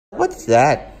What's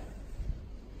that?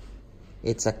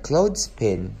 It's a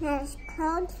clothespin. Yes,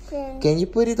 clothespin. Can you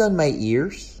put it on my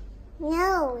ears?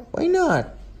 No. Why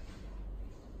not?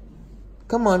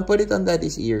 Come on, put it on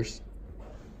Daddy's ears.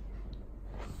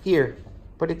 Here,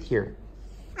 put it here.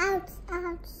 Ouch,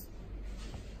 ouch.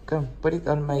 Come, put it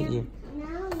on my ear.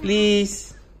 No.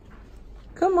 Please.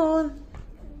 Come on.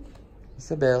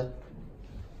 Isabel.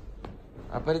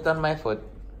 I'll put it on my foot.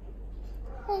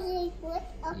 Okay.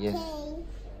 Yes.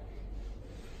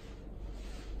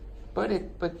 Put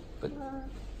it, put.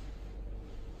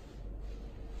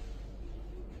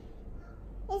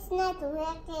 It's not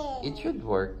working. It should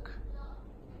work.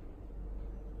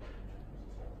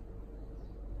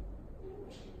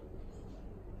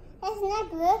 It's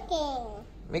not working.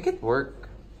 Make it work.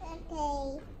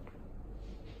 Okay.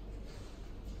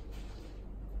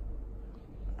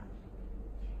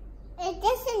 It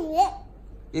doesn't work.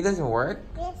 It doesn't work?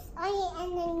 It's only on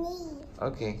the knee.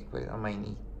 Okay, put it on my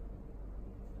knee.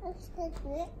 It should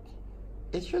work.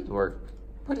 It should work.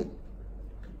 Put it.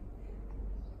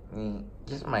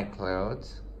 Just my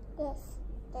clothes. Yes,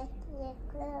 that's your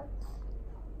clothes.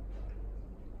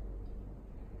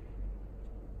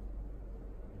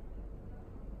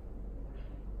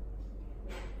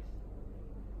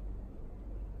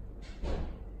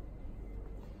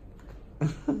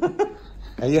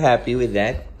 Are you happy with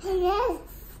that? Yes.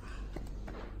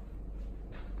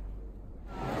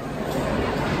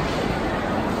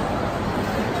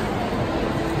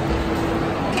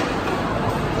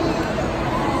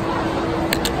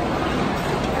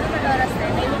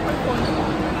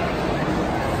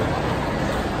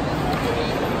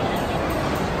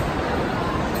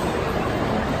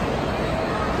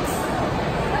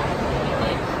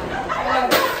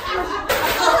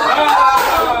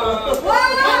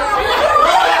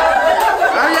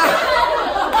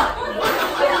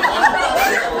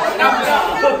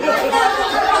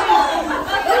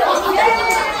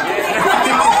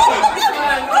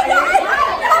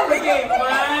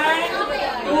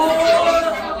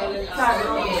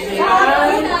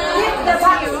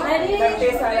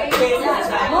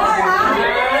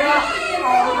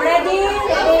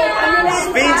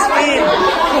 Spin, spin!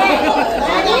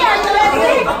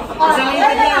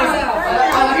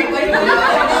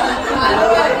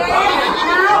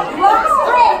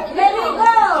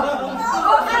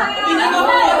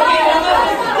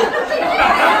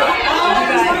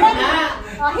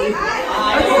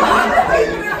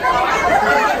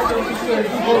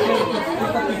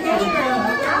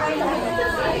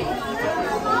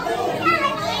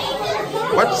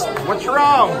 What's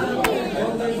wrong?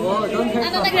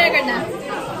 Ano nag-record na?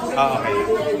 Oh, okay.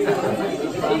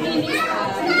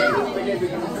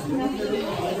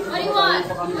 What do you want?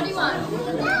 What do you want?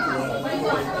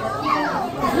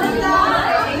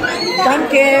 Come,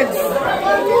 kids!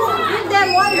 Give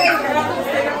them one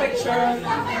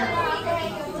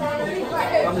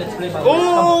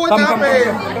Oh, what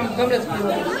happened?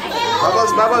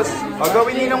 Bubbles, bubbles. I'll go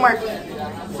with you, Mark.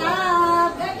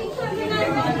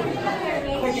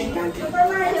 Very good.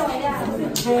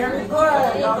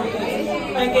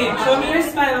 Okay, show me your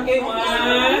smile. Okay, 1,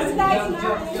 2,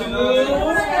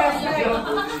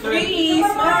 3.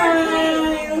 Smile.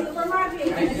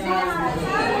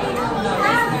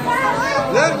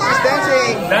 Look, she's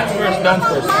dancing. Dance first, dance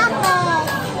first.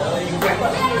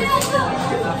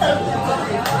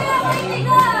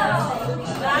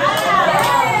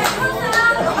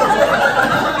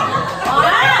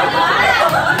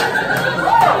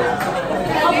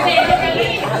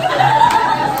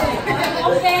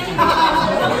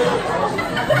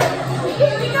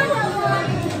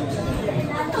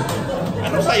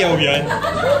 Ano sayaw yan?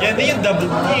 Yan din yung double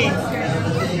K.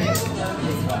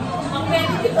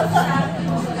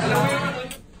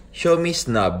 Show me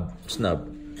snub. Snub.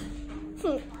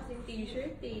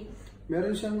 t-shirt eh.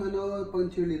 Meron siyang ano, pang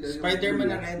cheerleader. Spider-Man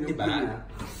na red, di ba?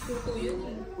 Tuto yun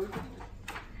eh.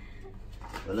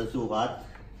 Walang sukat?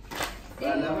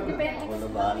 Depende. Ako na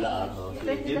bahala ako.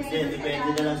 Depende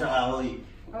na lang sa kahoy.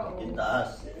 Yung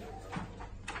taas.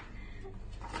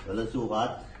 Walang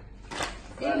sukat?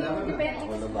 Depende.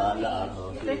 Ako na bahala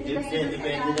ako. Depende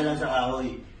na lang sa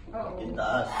kahoy. Yung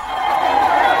taas.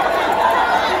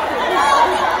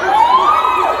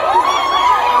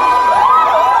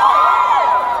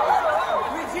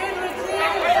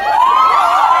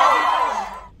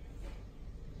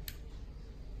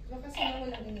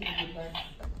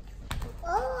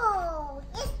 Oh,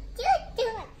 it's good.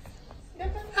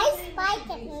 Hi,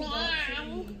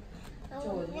 Spider-Man.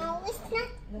 Oh, no, it's not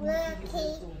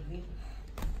working.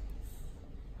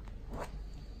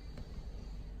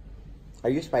 Are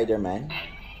you Spider-Man?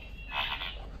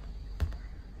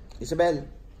 Isabel,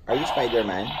 Are you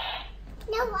Spider-Man?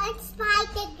 No, I'm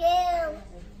Spider-Girl.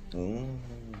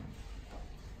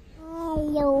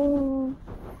 Hello.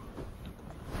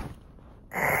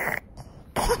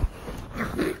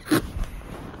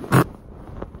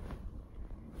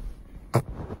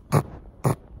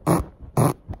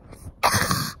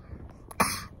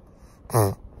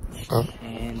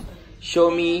 And show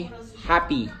me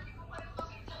happy.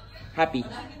 Happy.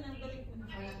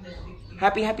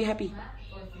 Happy, happy, happy.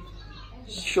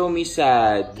 Show me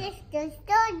sad.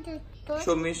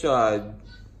 Show me sad.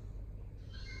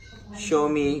 Show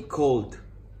me cold.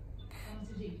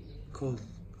 Cold.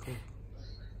 Cold.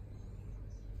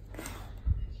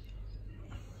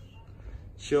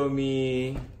 Show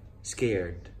me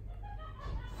scared.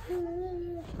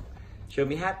 Show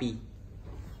me happy.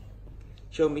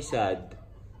 Show me sad.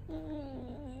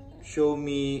 Show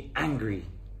me angry.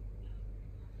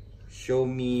 Show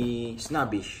me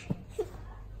snobbish.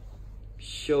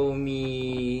 Show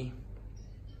me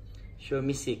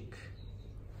sick.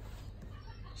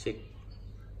 Sick.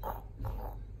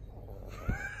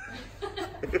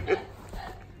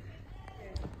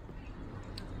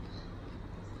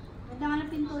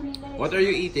 What are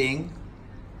you eating?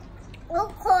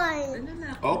 Okay.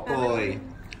 Okoy.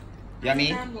 Yummy?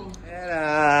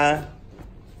 Yeah.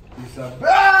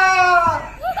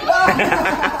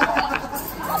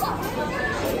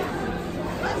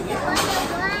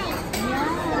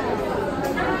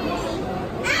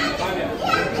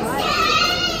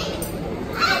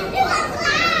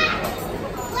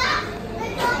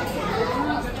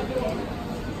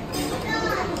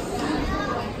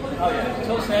 Oh yeah,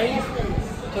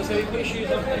 Jose, put your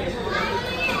shoes on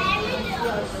please.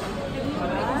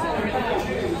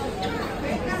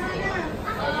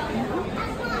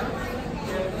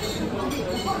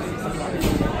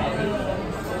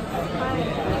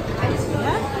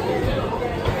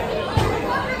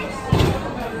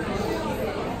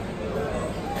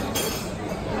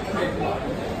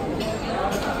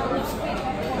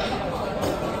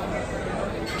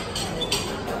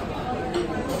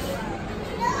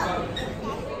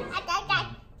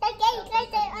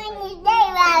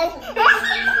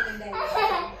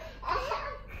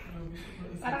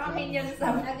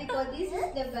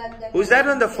 Who's that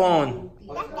on the phone?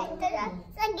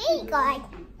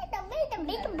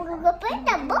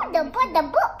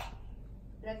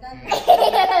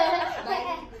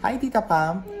 Hi, Tita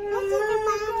Pam.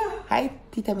 Hi,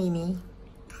 Tita Mimi.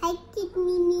 Hi, Tita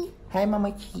Mimi. Hi, Mama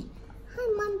Chi. Hi,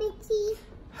 Mama Chi.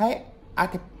 Hi,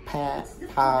 Ate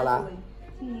Paula.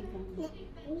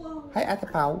 Hi, Ate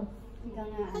Pau.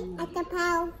 Hi, Ate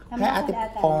Pau. Hi, Ate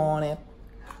Ponet.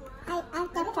 Hi,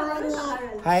 Ate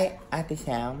Ponet. Hi, Ate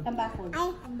Sam. Hi,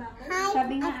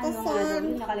 Ate Sam.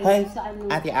 Hi,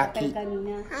 Ate Aki.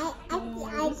 Hi,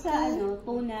 Ate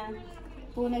Aki.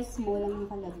 Tuna small ang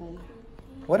nakalagay.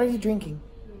 What are you drinking?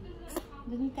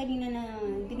 Doon kanina na,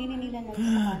 pinili nila na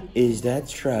Is that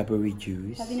strawberry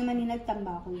juice? sabi naman nila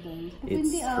tambakol doon.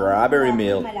 It's strawberry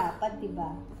milk. Malapad,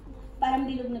 diba? Parang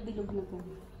bilog na to.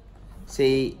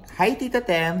 Say hi, Tita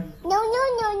Tem. No.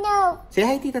 Say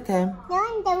hi, Tita Tem. No,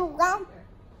 I'm the one.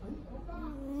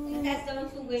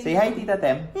 Say hi, Tita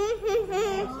Tem.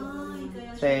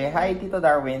 Say hi, Tito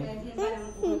Darwin.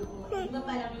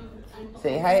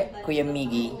 Say hi, Kuya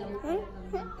Miggy.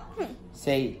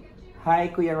 Say hi,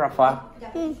 Kuya Rafa.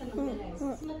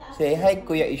 Say hi,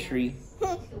 Kuya Ishri.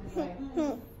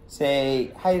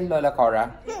 Say hi, Lola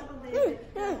Cora.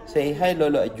 Say hi,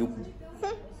 Lolo Ajub.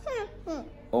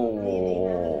 Oh.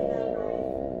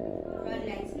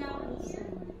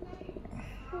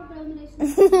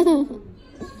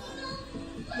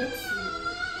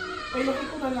 Ay, laki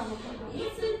ko na lang.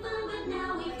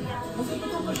 Kasi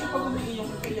ito ba siya pag umiiyak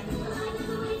kaya?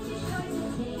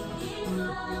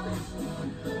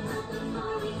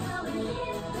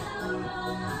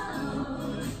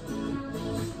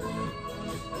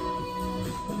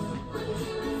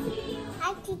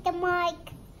 Hi, Tita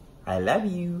Mike. I love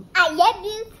you. I love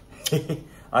you.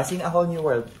 I'll sing A Whole New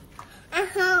World. A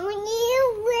whole new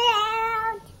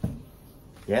world.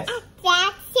 Yes?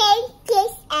 That says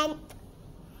kiss and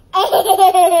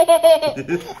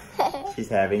She's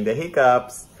having the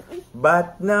hiccups.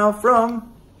 But now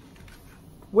from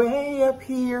way up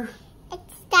here,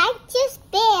 it's time to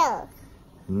spill.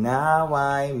 now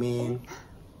I'm in.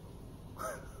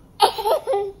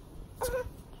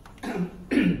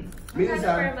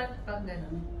 Minsan,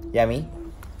 Yummy?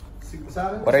 sa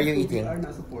akin, What are you eating?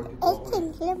 nasa 40 po It's ako.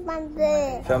 in Lumber.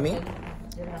 Show me.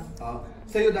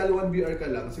 Sa'yo, dahil 1 BR ka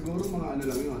lang, siguro mga ano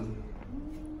lang yun.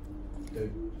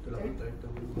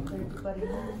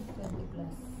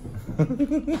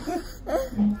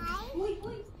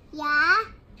 Yeah?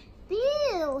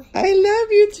 I love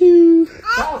you too.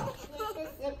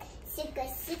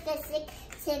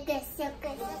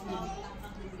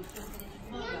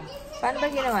 Paano ba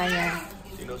ginawa niya?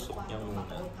 Tinusok niya muna.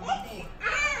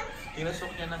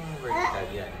 Tinusok niya ng vertical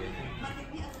yan.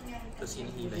 Tapos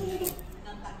hinihila niya.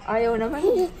 Ayaw naman.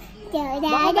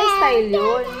 Baka ba style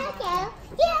yun?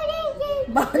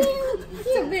 Bakit?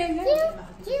 Sabihin nga.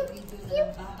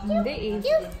 Hindi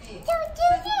eh.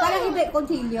 Parang hindi,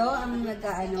 continue ang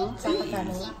nagkaano,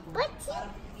 kakataro.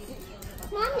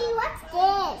 Mommy, what's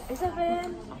this?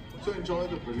 Isabel. So enjoy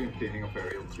the brilliant cleaning of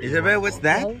Ariel 3. Isabel, what's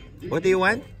that? What do you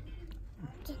want?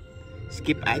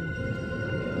 Skip ad?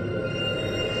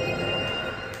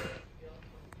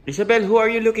 Isabel, who are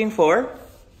you looking for?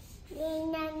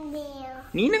 Ninang Mir.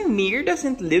 Ninang Mir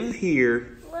doesn't live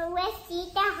here. Where's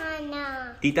Tita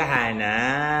Hannah? Tita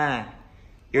Hannah.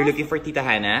 You're looking for Tita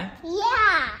Hannah?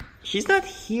 Yeah. She's not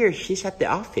here. She's at the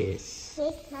office.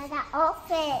 She's at the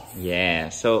office. Yeah.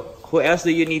 So, who else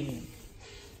do you need?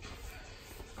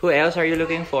 Who else are you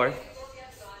looking for?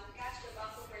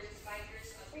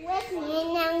 Where's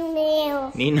Ninang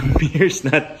Mir? Ninang Mir's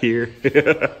not here.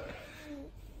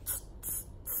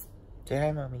 Say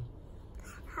hi, Mommy.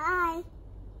 Hi.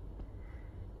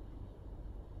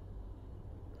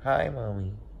 Hi,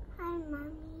 Mommy. Hi,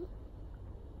 Mommy.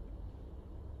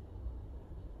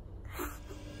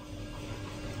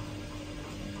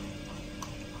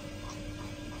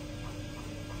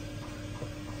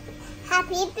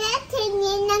 Happy birthday,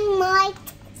 Ninang Mike.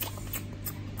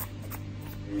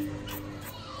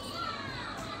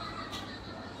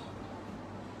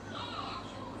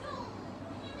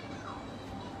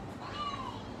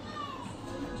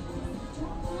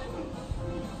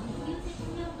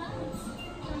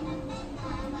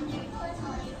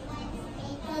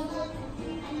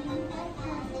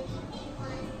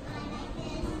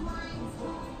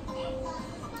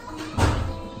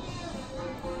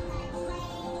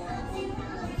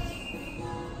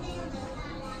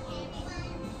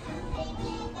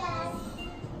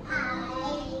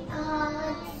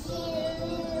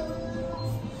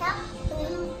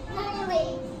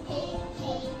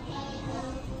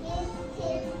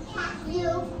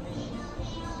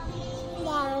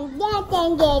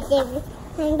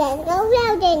 And then go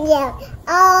round and yell,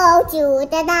 oh, to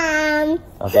the dam.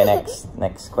 Okay,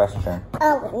 next question.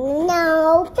 Oh,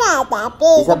 no, bad,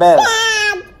 big Isabel.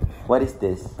 bad. What is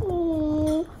this?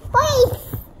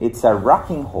 Horse. It's a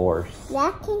rocking horse.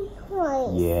 Rocking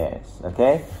horse. Yes.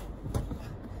 Okay.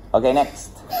 Okay,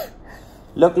 next.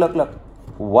 Look.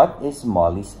 What is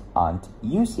Molly's aunt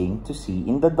using to see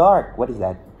in the dark? What is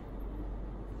that?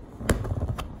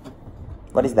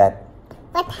 What is that?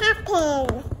 What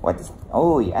happened? What is?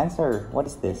 Oh, you answer. What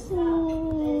is this?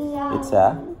 It's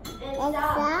a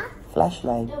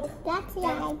flashlight. That's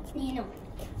like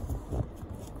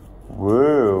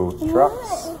Whoa,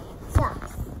 trucks.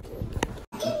 socks.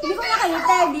 Hindi ko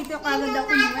nakita, dito kagad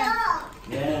ako muna.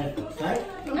 Yeah, right?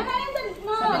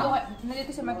 Sabi ko,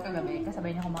 nandito si Mark kagabi,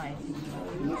 kasabay niya kumain.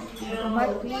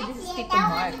 Mark, please, this is Tito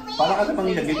Mark. Para ka namang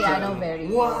He nagit plays piano very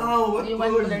well. Wow, what Do you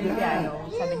want to was learn that? piano?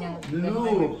 Sabi niya, No.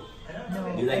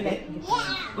 You like it?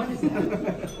 What is that?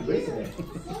 Bracelet.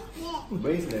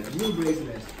 Bracelet. New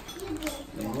bracelet.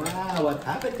 Wow, what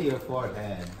happened to your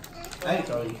forehead? Ay,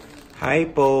 sorry. Hi,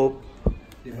 Pope.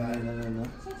 Diba? No.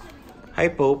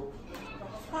 Hi, Pope.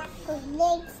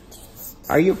 Legs.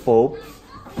 Are you Pope?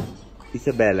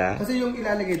 Isabella? Kasi yung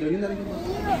ilalagay doon, yun na rin yung